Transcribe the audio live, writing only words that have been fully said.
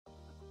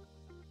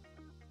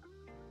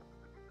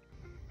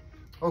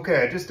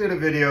Okay, I just did a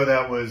video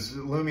that was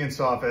Lumien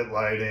Soffit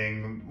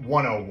lighting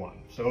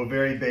 101. So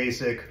very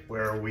basic,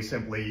 where we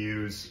simply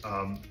use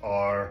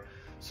our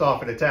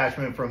soffit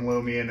attachment from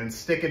Lumien and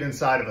stick it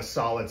inside of a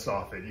solid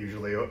soffit,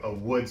 usually a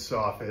wood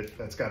soffit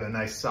that's got a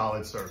nice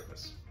solid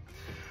surface.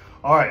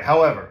 All right,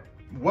 however,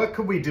 what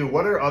could we do?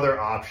 What are other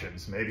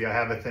options? Maybe I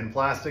have a thin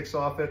plastic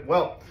soffit.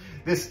 Well,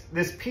 this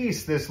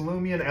piece, this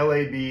Lumien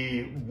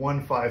LAB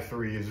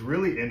 153 is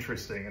really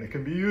interesting, and it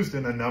can be used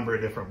in a number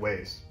of different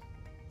ways.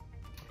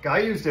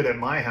 I used it at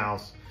my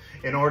house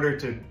in order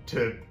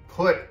to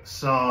put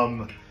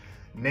some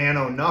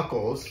nano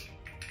knuckles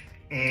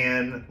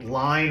and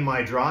line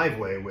my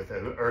driveway with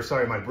it, or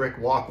sorry, my brick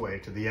walkway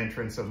to the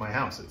entrance of my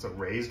house. It's a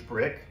raised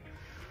brick.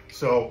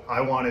 So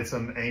I wanted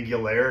some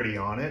angularity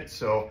on it.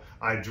 So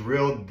I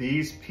drilled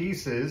these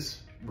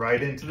pieces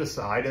right into the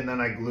side, and then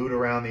I glued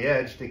around the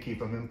edge to keep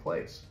them in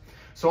place.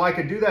 So I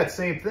could do that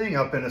same thing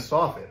up in a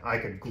soffit. I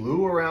could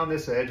glue around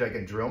this edge. I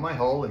can drill my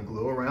hole and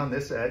glue around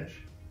this edge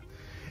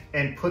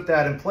and put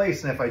that in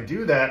place. And if I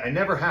do that, I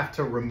never have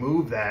to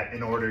remove that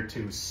in order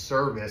to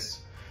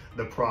service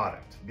the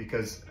product,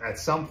 because at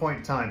some point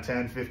in time,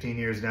 10, 15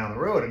 years down the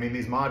road, I mean,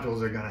 these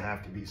modules are gonna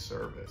have to be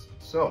serviced.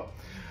 So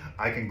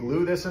I can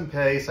glue this in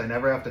place, I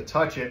never have to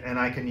touch it, and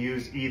I can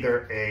use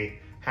either a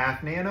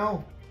half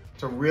nano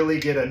to really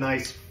get a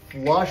nice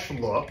flush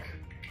look.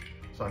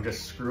 So I'm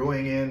just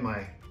screwing in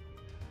my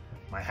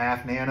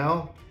half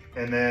nano,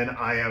 and then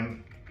I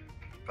am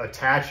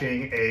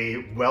attaching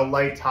a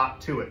well-light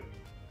top to it.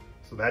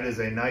 So that is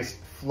a nice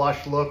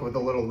flush look with a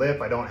little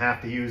lip. I don't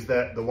have to use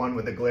the one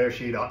with the glare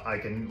sheet. I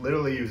can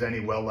literally use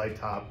any well-light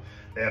top.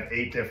 They have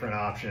 8 different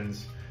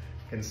options.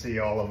 You can see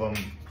all of them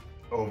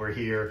over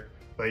here.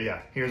 But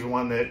yeah, here's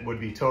one that would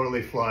be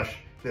totally flush.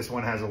 This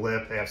one has a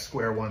lip. They have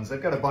square ones.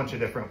 They've got a bunch of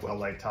different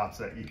well-light tops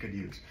that you could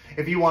use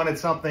if you wanted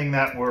something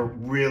that were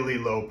really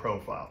low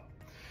profile.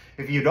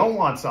 If you don't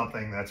want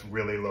something that's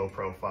really low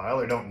profile,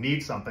 or don't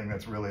need something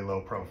that's really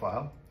low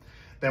profile,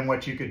 then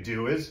what you could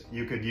do is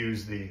you could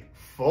use the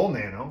full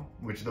nano,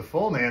 which the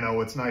full nano,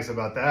 what's nice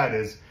about that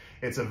is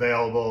it's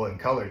available in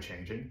color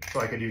changing. So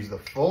I could use the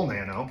full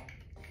nano,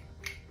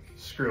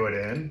 screw it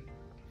in,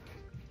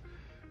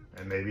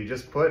 and maybe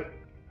just put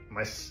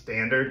my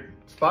standard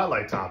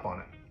spotlight top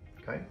on it.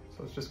 Okay,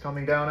 so it's just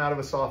coming down out of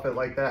a soffit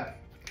like that.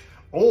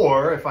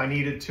 Or if I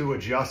needed to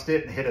adjust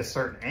it and hit a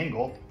certain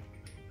angle,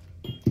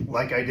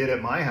 like I did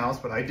at my house,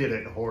 but I did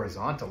it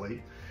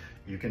horizontally,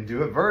 you can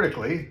do it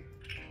vertically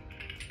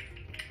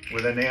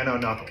with a nano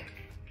knuckle.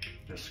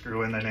 Just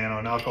screw in the nano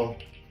knuckle.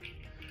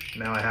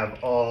 Now I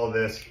have all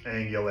this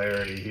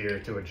angularity here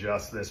to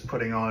adjust this,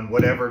 putting on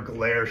whatever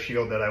glare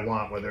shield that I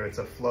want, whether it's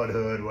a flood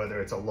hood,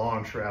 whether it's a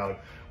long shroud,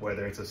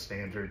 whether it's a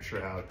standard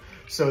shroud.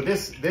 So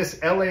this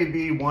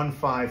LAB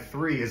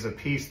 153 is a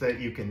piece that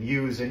you can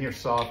use in your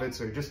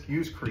soffits or just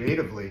use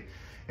creatively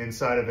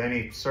inside of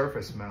any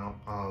surface mount,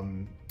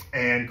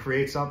 and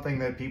create something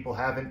that people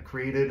haven't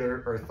created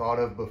or thought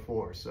of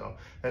before. So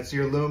that's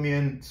your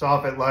Lumien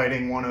Soffit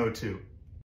Lighting 102.